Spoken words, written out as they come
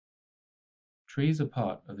Trees are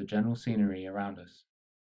part of the general scenery around us.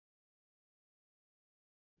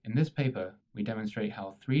 In this paper, we demonstrate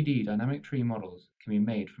how 3D dynamic tree models can be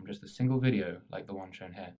made from just a single video like the one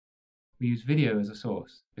shown here. We use video as a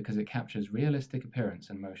source because it captures realistic appearance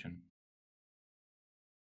and motion.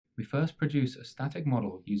 We first produce a static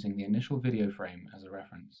model using the initial video frame as a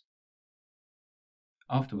reference.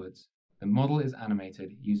 Afterwards, the model is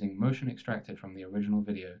animated using motion extracted from the original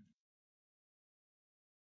video.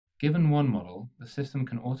 Given one model, the system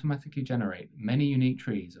can automatically generate many unique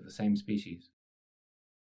trees of the same species.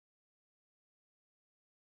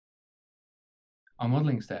 Our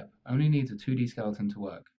modeling step only needs a 2D skeleton to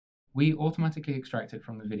work. We automatically extract it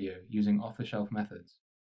from the video using off-the-shelf methods.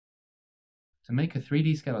 To make a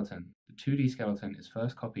 3D skeleton, the 2D skeleton is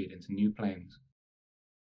first copied into new planes.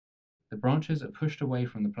 The branches are pushed away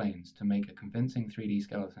from the planes to make a convincing 3D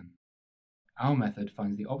skeleton. Our method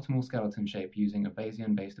finds the optimal skeleton shape using a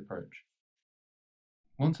Bayesian-based approach.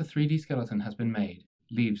 Once a 3D skeleton has been made,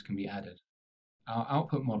 leaves can be added. Our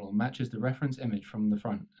output model matches the reference image from the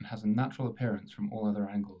front and has a natural appearance from all other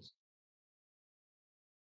angles.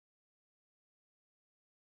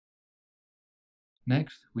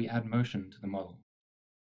 Next, we add motion to the model.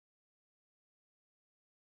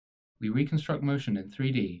 We reconstruct motion in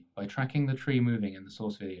 3D by tracking the tree moving in the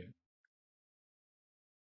source video.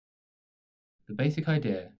 The basic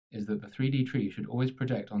idea is that the 3D tree should always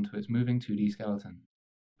project onto its moving 2D skeleton,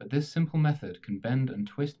 but this simple method can bend and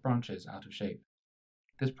twist branches out of shape.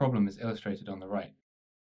 This problem is illustrated on the right.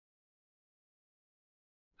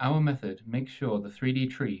 Our method makes sure the 3D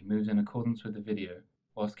tree moves in accordance with the video,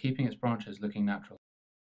 whilst keeping its branches looking natural.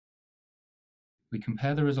 We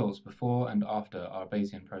compare the results before and after our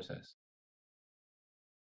Bayesian process.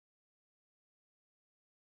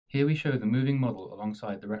 Here we show the moving model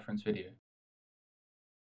alongside the reference video.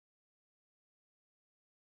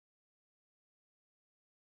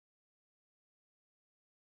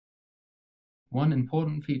 One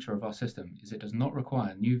important feature of our system is it does not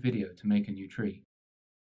require new video to make a new tree.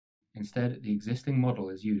 Instead, the existing model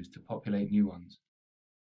is used to populate new ones.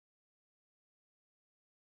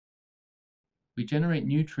 We generate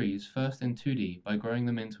new trees first in 2D by growing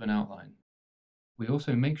them into an outline. We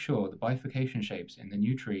also make sure the bifurcation shapes in the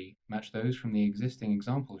new tree match those from the existing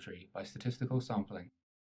example tree by statistical sampling.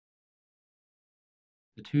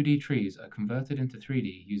 The 2D trees are converted into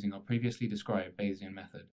 3D using our previously described Bayesian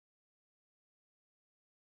method.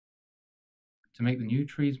 To make the new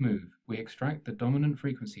trees move, we extract the dominant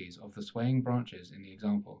frequencies of the swaying branches in the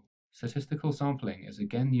example. Statistical sampling is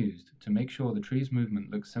again used to make sure the tree's movement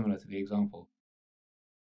looks similar to the example.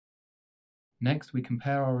 Next, we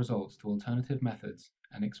compare our results to alternative methods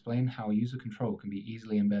and explain how user control can be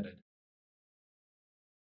easily embedded.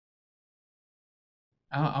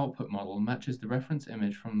 Our output model matches the reference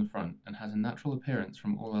image from the front and has a natural appearance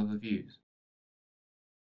from all other views.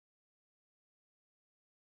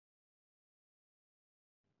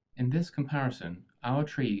 In this comparison, our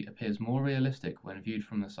tree appears more realistic when viewed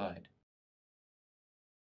from the side.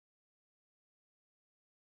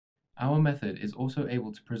 Our method is also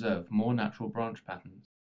able to preserve more natural branch patterns.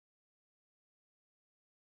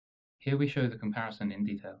 Here we show the comparison in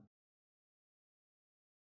detail.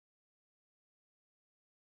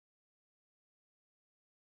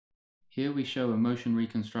 Here we show a motion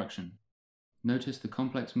reconstruction. Notice the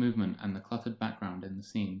complex movement and the cluttered background in the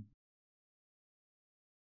scene.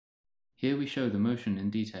 Here we show the motion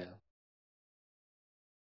in detail.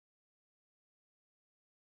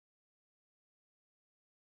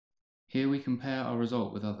 Here we compare our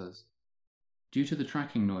result with others. Due to the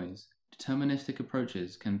tracking noise, deterministic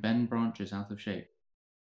approaches can bend branches out of shape.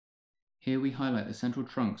 Here we highlight the central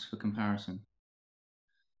trunks for comparison.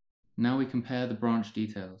 Now we compare the branch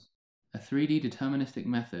details. A 3D deterministic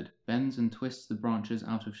method bends and twists the branches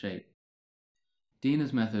out of shape.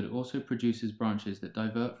 Dina's method also produces branches that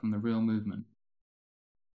divert from the real movement.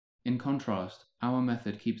 In contrast, our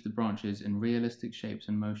method keeps the branches in realistic shapes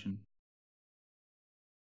and motion.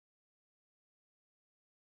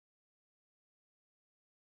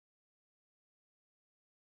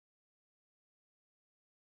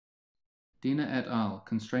 Dina et al.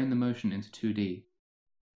 Constrain the motion into 2D,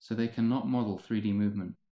 so they cannot model 3D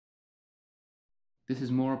movement. This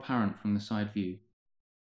is more apparent from the side view.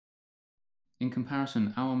 In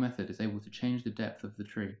comparison, our method is able to change the depth of the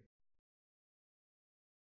tree.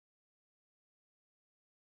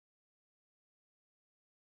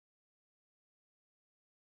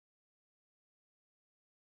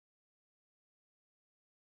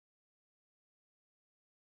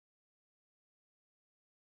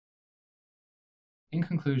 In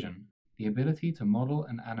conclusion, The ability to model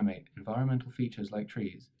and animate environmental features like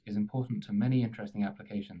trees is important to many interesting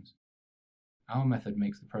applications. Our method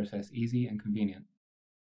makes the process easy and convenient.